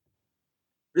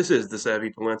This is the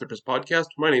Savvy Philanthropist Podcast.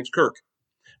 My name's Kirk.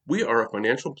 We are a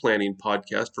financial planning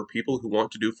podcast for people who want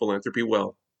to do philanthropy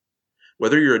well.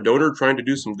 Whether you're a donor trying to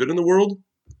do some good in the world,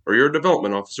 or you're a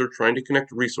development officer trying to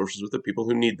connect resources with the people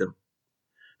who need them.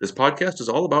 This podcast is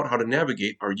all about how to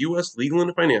navigate our U.S. legal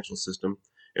and financial system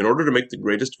in order to make the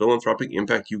greatest philanthropic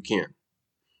impact you can.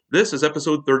 This is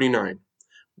episode 39,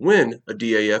 When a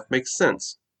DAF Makes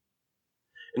Sense.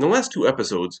 In the last two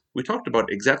episodes, we talked about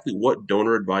exactly what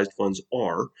donor-advised funds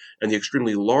are and the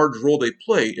extremely large role they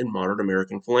play in modern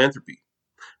American philanthropy.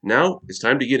 Now, it's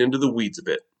time to get into the weeds a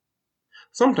bit.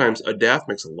 Sometimes a DAF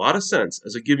makes a lot of sense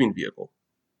as a giving vehicle.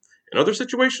 In other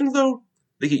situations, though,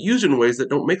 they get used in ways that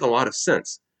don't make a lot of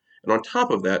sense. And on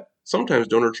top of that, sometimes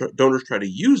donors try to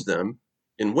use them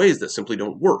in ways that simply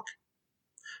don't work.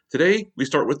 Today, we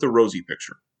start with the rosy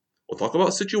picture. We'll talk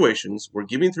about situations where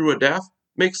giving through a DAF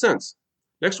makes sense.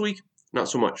 Next week, not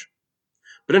so much.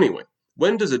 But anyway,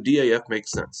 when does a DAF make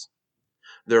sense?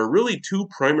 There are really two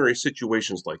primary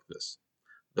situations like this.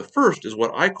 The first is what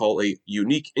I call a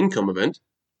unique income event.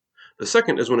 The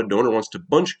second is when a donor wants to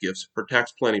bunch gifts for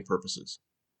tax planning purposes.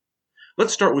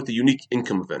 Let's start with the unique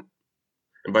income event.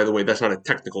 And by the way, that's not a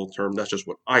technical term, that's just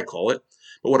what I call it.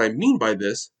 But what I mean by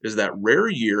this is that rare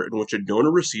year in which a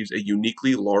donor receives a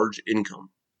uniquely large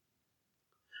income.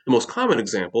 The most common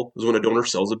example is when a donor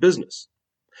sells a business.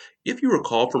 If you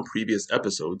recall from previous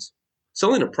episodes,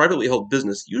 selling a privately held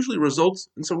business usually results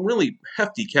in some really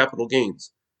hefty capital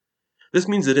gains. This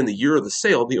means that in the year of the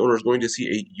sale, the owner is going to see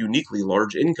a uniquely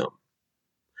large income.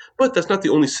 But that's not the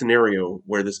only scenario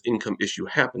where this income issue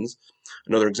happens.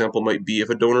 Another example might be if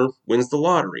a donor wins the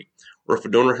lottery, or if a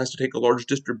donor has to take a large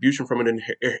distribution from an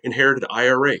inherited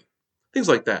IRA. Things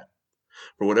like that.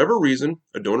 For whatever reason,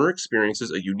 a donor experiences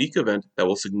a unique event that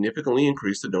will significantly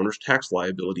increase the donor's tax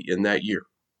liability in that year.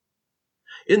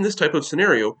 In this type of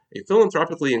scenario, a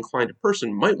philanthropically inclined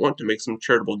person might want to make some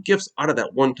charitable gifts out of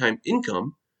that one-time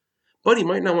income, but he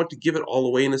might not want to give it all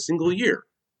away in a single year.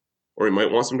 Or he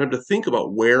might want some time to think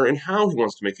about where and how he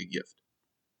wants to make a gift.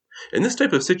 In this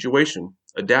type of situation,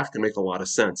 a DAF can make a lot of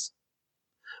sense.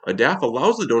 A DAF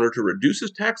allows the donor to reduce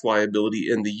his tax liability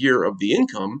in the year of the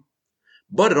income,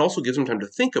 but it also gives him time to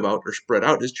think about or spread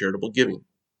out his charitable giving.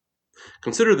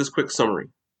 Consider this quick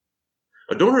summary.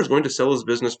 A donor is going to sell his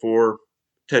business for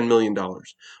 $10 million,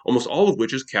 almost all of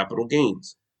which is capital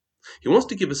gains. He wants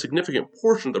to give a significant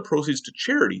portion of the proceeds to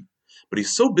charity, but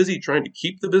he's so busy trying to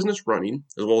keep the business running,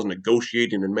 as well as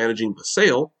negotiating and managing the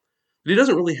sale, that he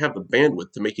doesn't really have the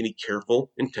bandwidth to make any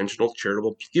careful, intentional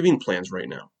charitable giving plans right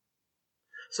now.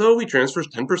 So he transfers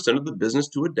 10% of the business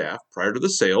to a DAF prior to the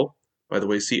sale. By the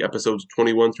way, see episodes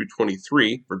 21 through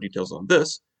 23 for details on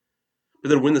this. But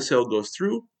then when the sale goes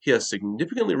through, he has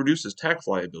significantly reduced his tax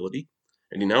liability,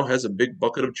 and he now has a big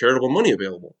bucket of charitable money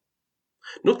available.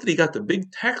 Note that he got the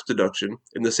big tax deduction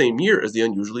in the same year as the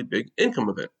unusually big income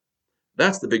event.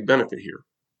 That's the big benefit here.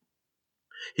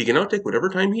 He can now take whatever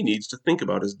time he needs to think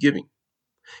about his giving.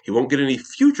 He won't get any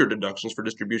future deductions for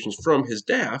distributions from his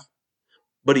DAF,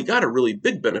 but he got a really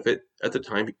big benefit at the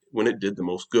time when it did the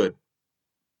most good.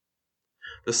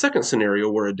 The second scenario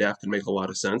where a DAF can make a lot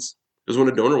of sense is when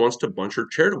a donor wants to bunch her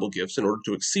charitable gifts in order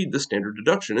to exceed the standard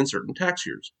deduction in certain tax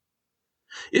years.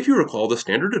 If you recall, the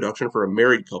standard deduction for a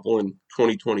married couple in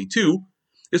 2022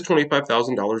 is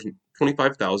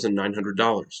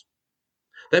 $25,900.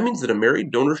 That means that a married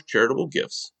donor's charitable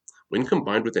gifts, when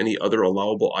combined with any other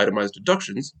allowable itemized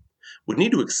deductions, would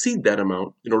need to exceed that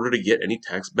amount in order to get any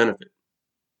tax benefit.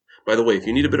 By the way, if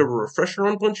you need a bit of a refresher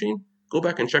on bunching, go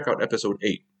back and check out episode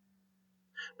 8.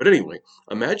 But anyway,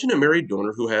 imagine a married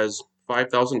donor who has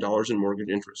 $5,000 in mortgage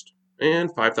interest and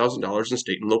 $5,000 in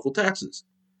state and local taxes.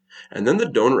 And then the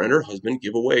donor and her husband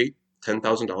give away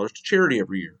 $10,000 to charity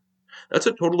every year. That's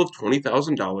a total of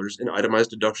 $20,000 in itemized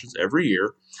deductions every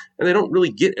year, and they don't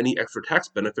really get any extra tax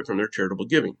benefit from their charitable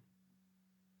giving.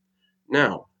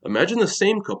 Now, imagine the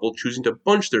same couple choosing to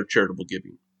bunch their charitable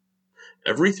giving.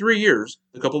 Every 3 years,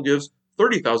 the couple gives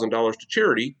 $30,000 to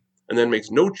charity and then makes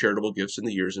no charitable gifts in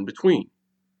the years in between.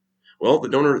 Well, the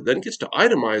donor then gets to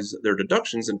itemize their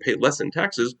deductions and pay less in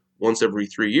taxes once every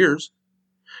 3 years.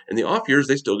 In the off years,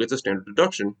 they still get the standard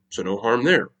deduction, so no harm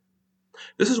there.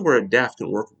 This is where a DAF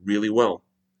can work really well.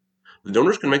 The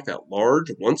donors can make that large,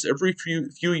 once every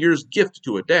few years gift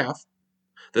to a DAF.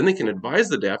 Then they can advise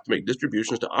the DAF to make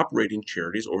distributions to operating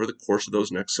charities over the course of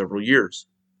those next several years.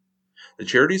 The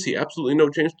charities see absolutely no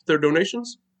change to their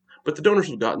donations, but the donors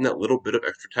have gotten that little bit of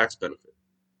extra tax benefit.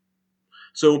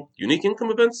 So, unique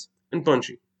income events and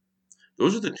bunching.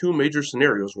 Those are the two major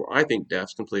scenarios where I think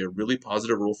DAFs can play a really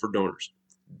positive role for donors.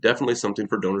 Definitely something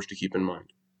for donors to keep in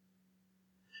mind.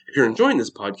 If you're enjoying this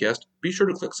podcast, be sure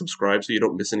to click subscribe so you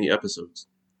don't miss any episodes.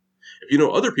 If you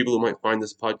know other people who might find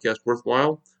this podcast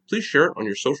worthwhile, please share it on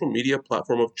your social media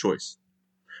platform of choice.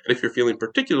 And if you're feeling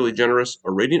particularly generous,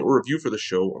 a rating or review for the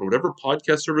show on whatever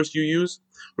podcast service you use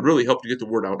would really help to get the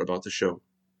word out about the show.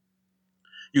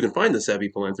 You can find The Savvy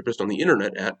Philanthropist on the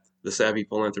internet at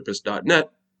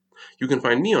thesavvyphilanthropist.net. You can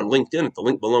find me on LinkedIn at the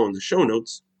link below in the show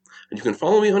notes. And you can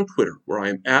follow me on Twitter, where I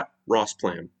am at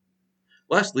RossPlan.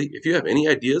 Lastly, if you have any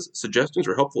ideas, suggestions,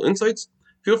 or helpful insights,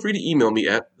 feel free to email me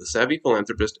at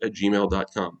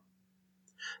thesavvyphilanthropist@gmail.com.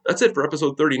 That's it for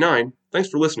episode 39. Thanks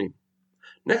for listening.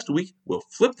 Next week, we'll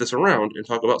flip this around and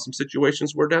talk about some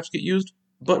situations where DAFs get used,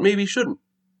 but maybe shouldn't.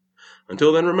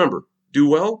 Until then, remember, do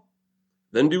well,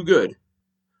 then do good,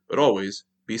 but always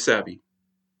be savvy.